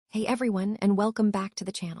Hey everyone, and welcome back to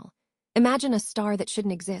the channel. Imagine a star that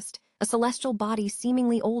shouldn't exist, a celestial body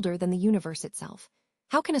seemingly older than the universe itself.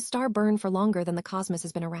 How can a star burn for longer than the cosmos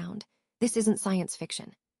has been around? This isn't science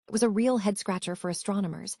fiction. It was a real head-scratcher for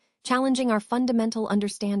astronomers, challenging our fundamental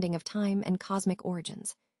understanding of time and cosmic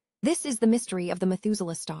origins. This is the mystery of the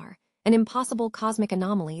Methuselah star, an impossible cosmic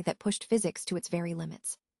anomaly that pushed physics to its very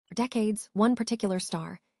limits. For decades, one particular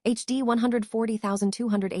star, HD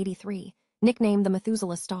 140,283, nicknamed the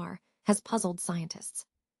Methuselah star, has puzzled scientists.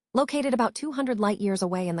 Located about 200 light-years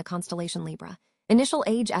away in the constellation Libra, initial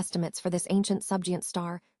age estimates for this ancient subgiant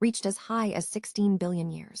star reached as high as 16 billion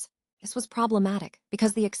years. This was problematic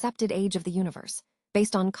because the accepted age of the universe,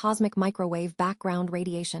 based on cosmic microwave background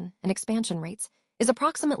radiation and expansion rates, is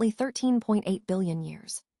approximately 13.8 billion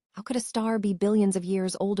years. How could a star be billions of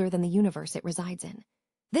years older than the universe it resides in?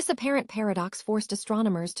 This apparent paradox forced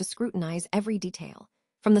astronomers to scrutinize every detail,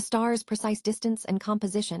 from the star's precise distance and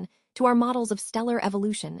composition to our models of stellar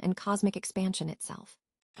evolution and cosmic expansion itself.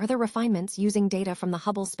 Further refinements using data from the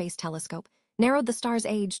Hubble Space Telescope narrowed the star's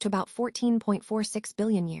age to about 14.46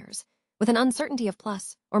 billion years, with an uncertainty of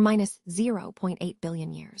plus or minus 0.8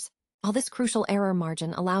 billion years. While this crucial error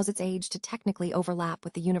margin allows its age to technically overlap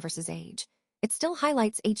with the universe's age, it still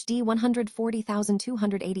highlights HD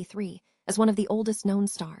 140,283 as one of the oldest known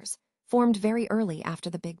stars, formed very early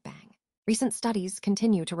after the Big Bang. Recent studies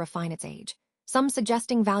continue to refine its age, some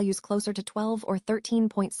suggesting values closer to 12 or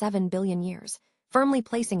 13.7 billion years, firmly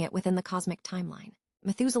placing it within the cosmic timeline.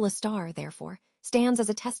 Methuselah star, therefore, stands as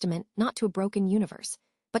a testament not to a broken universe,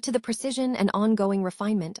 but to the precision and ongoing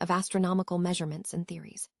refinement of astronomical measurements and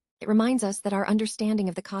theories. It reminds us that our understanding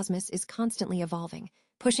of the cosmos is constantly evolving,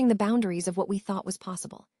 pushing the boundaries of what we thought was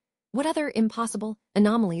possible. What other impossible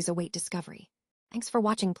anomalies await discovery? Thanks for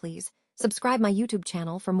watching. Please subscribe my YouTube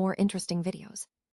channel for more interesting videos.